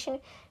meditation, I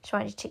just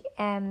wanted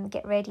to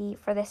get ready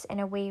for this in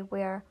a way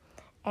where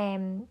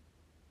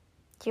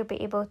you'll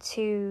be able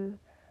to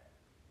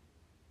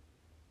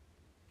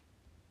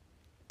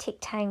take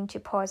time to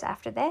pause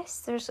after this.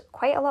 There's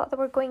quite a lot that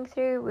we're going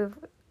through. We've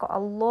got a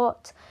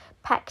lot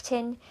packed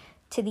in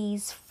to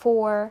these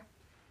 4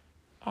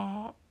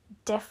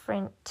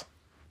 different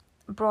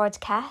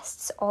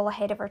broadcasts, all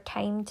ahead of our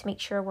time, to make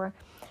sure we're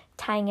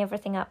tying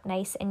everything up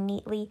nice and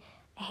neatly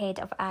ahead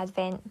of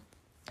Advent.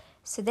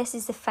 So this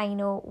is the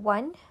final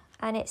one,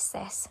 and it's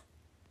this: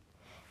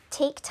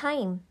 take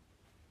time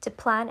to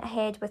plan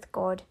ahead with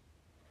God,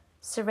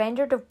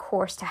 surrendered of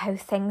course to how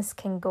things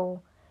can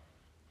go.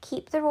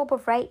 Keep the robe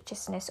of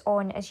righteousness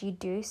on as you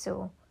do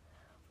so.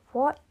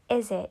 What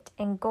is it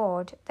in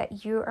God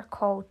that you are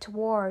called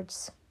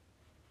towards,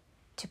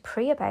 to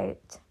pray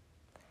about,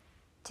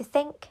 to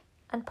think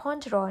and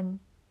ponder on,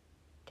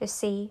 to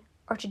say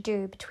or to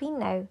do between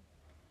now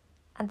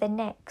and the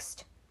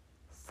next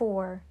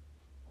 4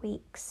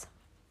 weeks?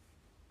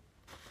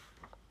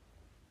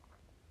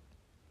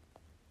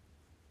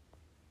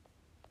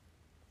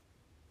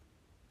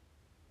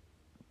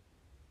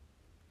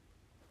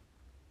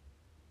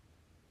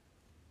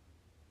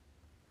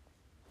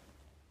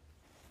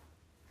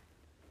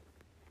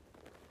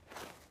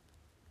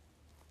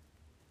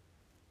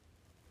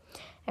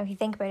 And if you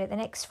think about it, the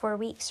next 4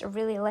 weeks are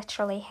really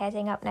literally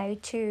heading up now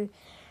to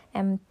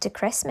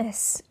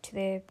Christmas, to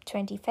the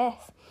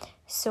 25th.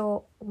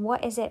 So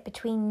what is it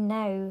between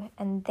now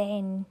and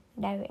then,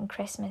 now and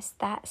Christmas?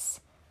 That's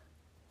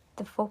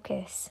the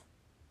focus.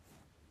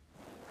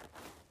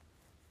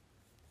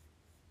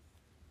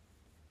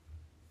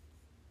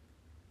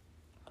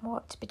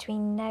 What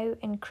between now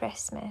and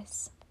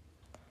Christmas?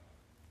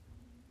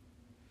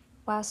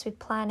 Whilst we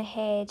plan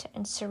ahead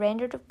and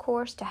surrendered, of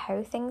course, to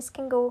how things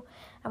can go.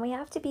 And we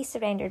have to be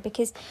surrendered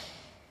because,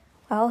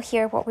 well,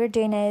 here what we're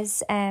doing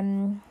is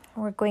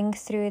we're going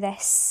through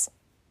this.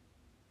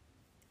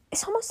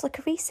 It's almost like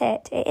a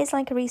reset. It is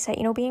like a reset.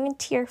 You know, being in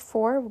tier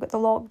 4, we've got the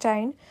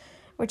lockdown.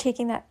 We're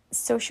taking that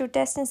social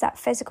distance, that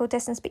physical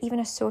distance, but even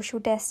a social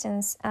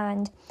distance.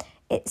 And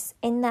it's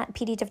in that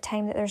period of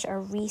time that there's a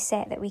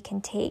reset that we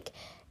can take,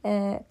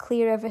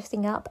 clear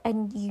everything up,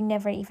 and you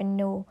never even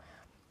know.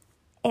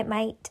 It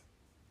might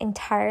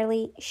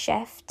entirely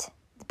shift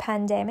the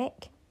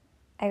pandemic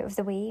out of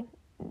the way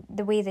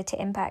that it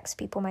impacts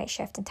people might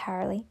shift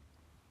entirely.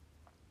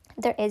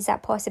 There is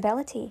that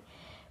possibility,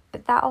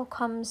 but that all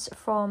comes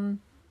from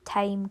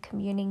time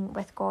communing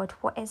with God.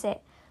 What is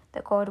it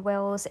that God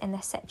wills in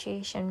this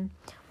situation?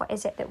 What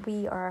is it that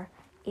we are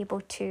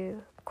able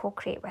to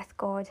co-create with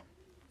God?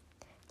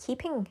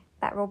 Keeping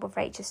that robe of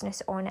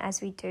righteousness on as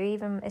we do,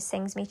 even as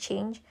things may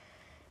change.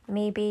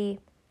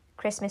 Maybe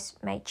Christmas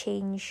might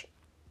change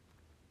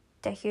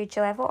to a huge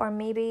level, or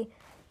maybe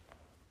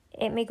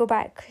it may go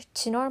back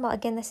to normal.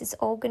 Again, this is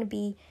all going to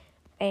be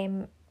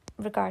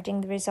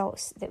regarding the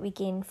results that we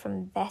gain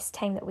from this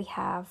time that we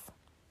have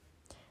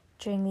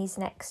during these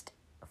next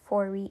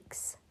 4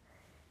 weeks.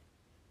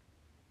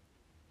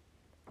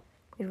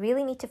 We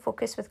really need to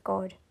focus with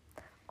God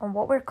on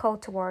what we're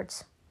called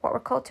towards, what we're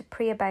called to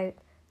pray about,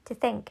 to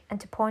think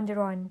and to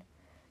ponder on,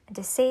 and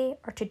to say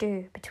or to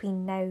do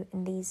between now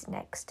and these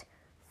next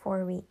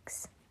 4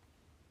 weeks.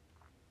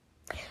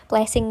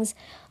 Blessings,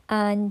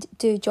 and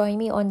do join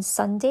me on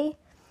Sunday,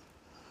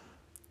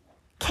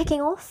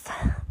 kicking off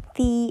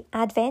the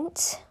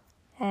Advent,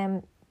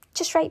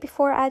 just right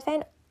before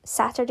Advent,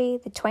 Saturday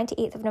the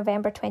 28th of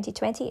November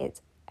 2020.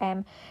 It's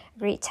a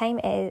great time.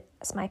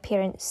 It's my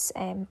parents'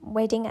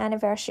 wedding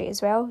anniversary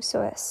as well,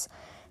 so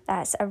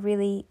that's a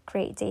really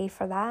great day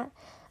for that.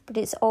 But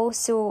it's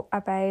also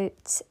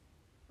about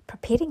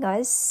preparing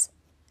us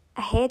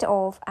ahead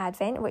of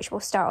Advent, which will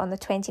start on the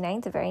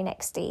 29th, the very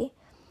next day.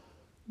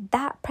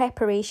 That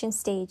preparation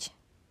stage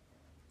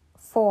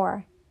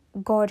for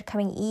God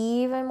coming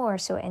even more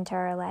so into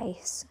our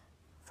lives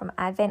from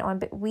Advent on,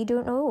 but we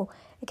don't know.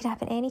 It could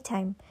happen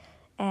anytime.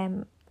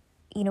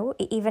 You know,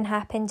 it even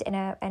happened in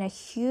a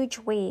huge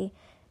way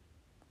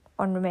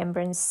on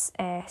Remembrance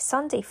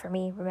Sunday for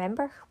me.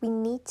 Remember, we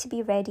need to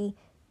be ready.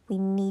 We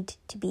need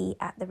to be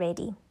at the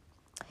ready.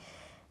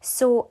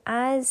 So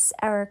as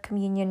our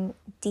communion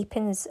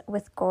deepens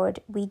with God,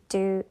 we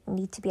do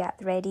need to be at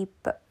the ready,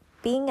 but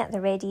being at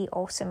the ready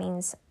also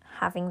means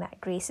having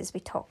that grace, as we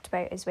talked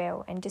about as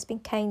well, and just being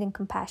kind and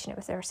compassionate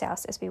with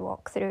ourselves as we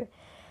walk through.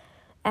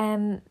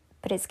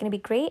 But it's going to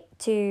be great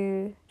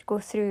to go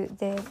through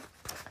the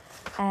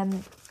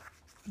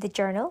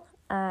journal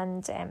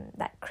and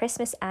that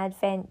Christmas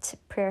Advent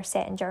prayer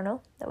setting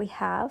journal that we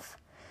have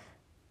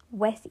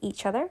with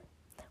each other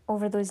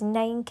over those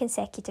 9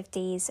 consecutive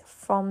days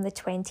from the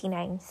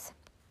 29th.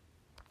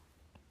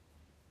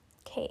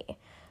 Okay,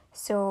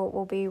 so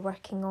we'll be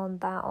working on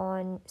that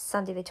on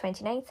Sunday the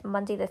 29th,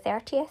 Monday the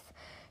 30th,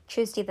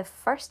 Tuesday the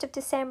 1st of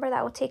December,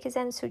 that will take us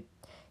in. So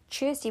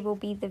Tuesday will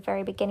be the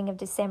very beginning of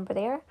December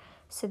there.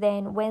 So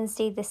then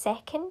Wednesday the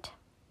 2nd.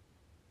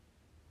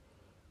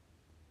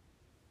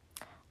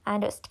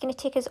 And it's going to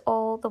take us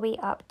all the way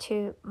up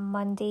to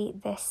Monday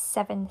the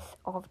 7th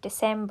of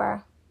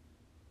December.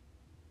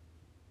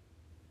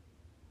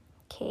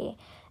 Okay,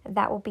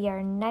 that will be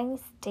our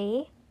 9th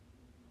day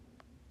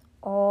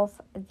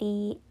of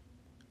the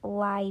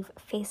live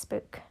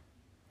Facebook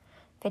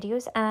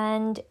videos.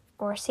 And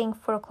we're saying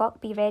 4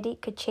 o'clock, be ready,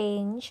 it could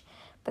change,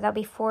 but that'll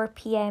be 4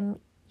 p.m.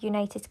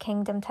 United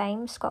Kingdom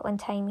time, Scotland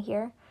time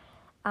here.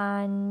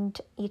 And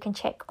you can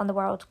check on the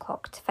world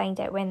clock to find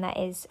out when that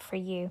is for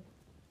you.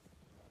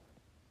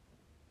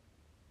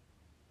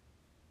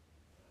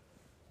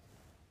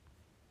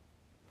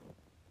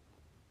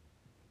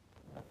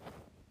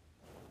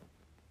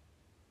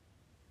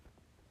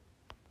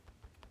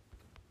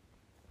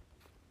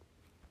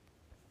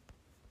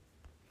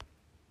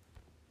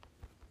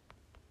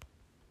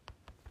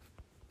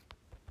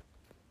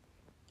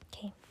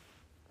 Okay.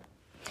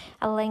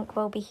 A link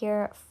will be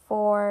here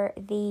for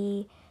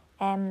the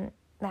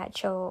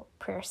actual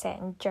prayer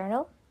setting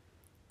journal.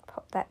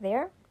 Pop that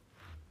there.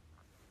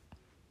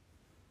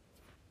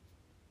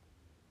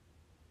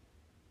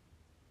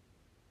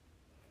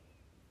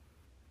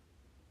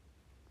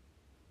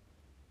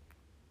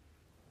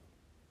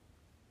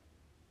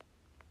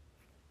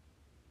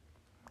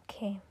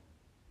 Okay.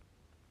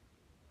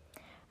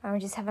 And we're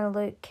just having a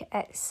look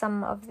at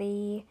some of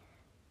the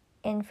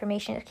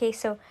information. Okay,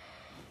 so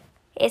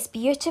it's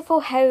beautiful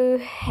how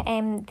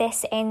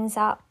this ends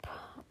up.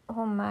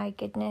 Oh my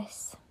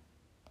goodness.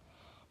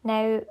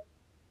 Now,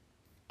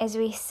 as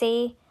we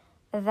say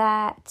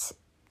that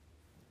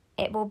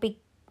it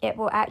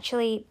will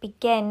actually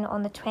begin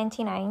on the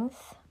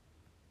 29th,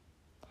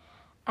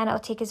 and it'll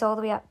take us all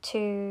the way up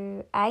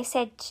to,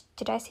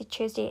 did I say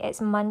Tuesday?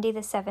 It's Monday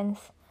the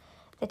 7th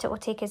that it will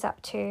take us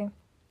up to.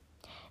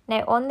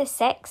 Now on the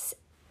 6th,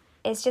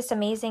 it's just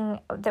amazing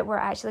that we're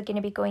actually going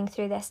to be going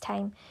through this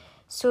time.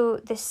 So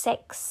the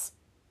 6th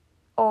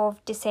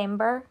of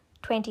December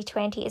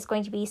 2020 is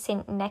going to be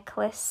St.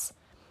 Nicholas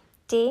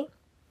Day.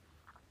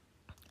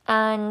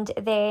 And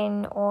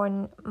then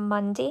on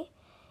Monday,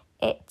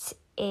 it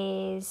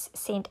is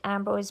St.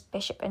 Ambrose,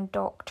 Bishop and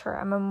Doctor,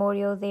 a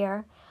memorial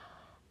there.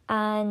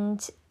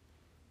 And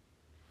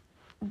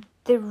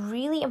the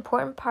really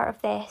important part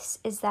of this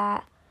is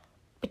that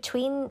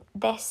between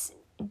this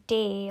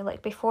day,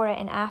 like before it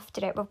and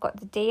after it, we've got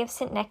the day of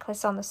St.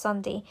 Nicholas on the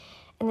Sunday,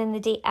 and then the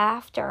day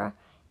after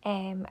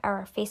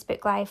our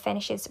Facebook Live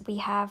finishes, we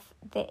have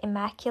the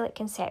Immaculate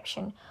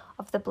Conception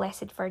of the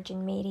Blessed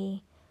Virgin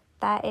Mary.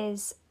 That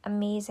is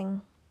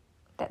amazing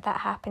that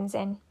happens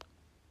in.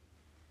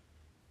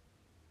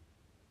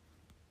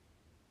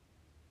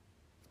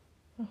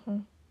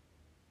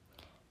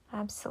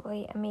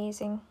 Absolutely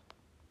amazing.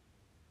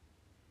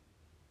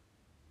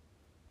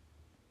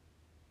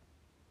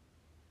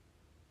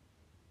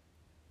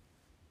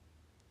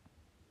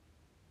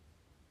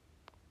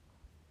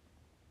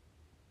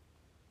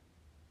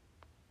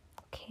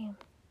 Okay.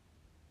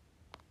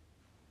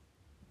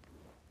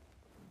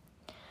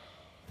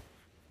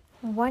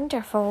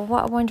 Wonderful.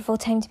 What a wonderful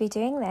time to be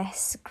doing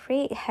this.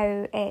 Great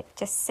how it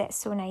just sits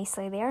so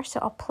nicely there. So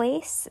I'll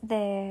place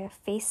the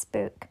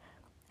Facebook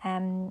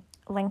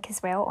link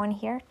as well on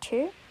here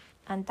too,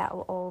 and that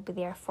will all be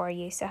there for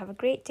you. So have a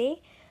great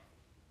day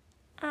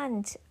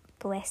and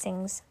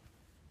blessings.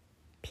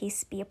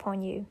 Peace be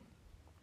upon you.